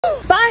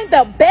find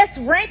the best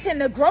wrench in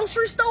the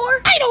grocery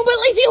store? I don't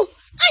believe you.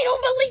 I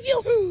don't believe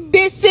you.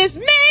 This is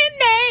mayonnaise.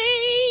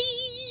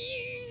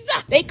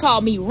 They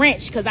call me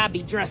wrench because I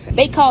be dressing.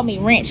 They call me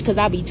wrench because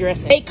I be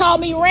dressing. They call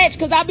me wrench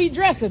because I be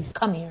dressing.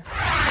 Come here.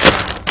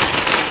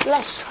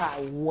 Let's try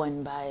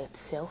one by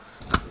itself.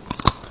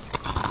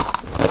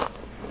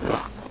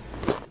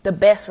 The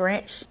best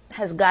wrench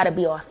has got to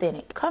be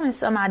authentic. Comment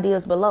some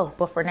ideas below,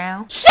 but for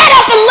now, shut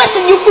up and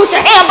listen, you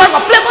future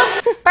hamburger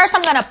flippers! First,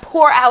 I'm gonna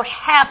pour out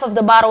half of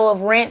the bottle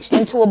of wrench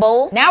into a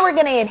bowl. Now we're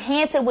gonna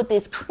enhance it with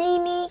this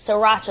creamy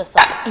sriracha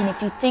sauce. And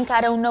if you think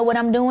I don't know what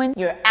I'm doing,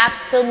 you're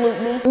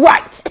absolutely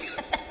right.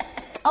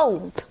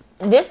 Oh,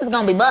 this is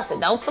gonna be busted.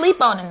 Don't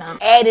sleep on it now.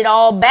 Add it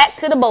all back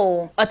to the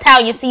bowl.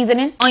 Italian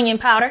seasoning, onion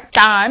powder,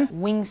 thyme,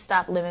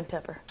 Wingstop lemon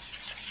pepper.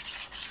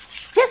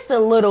 Just a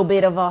little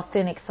bit of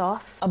authentic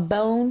sauce. A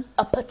bone,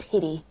 a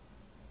patiti.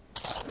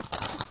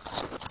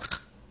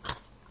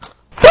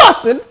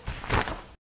 Busted!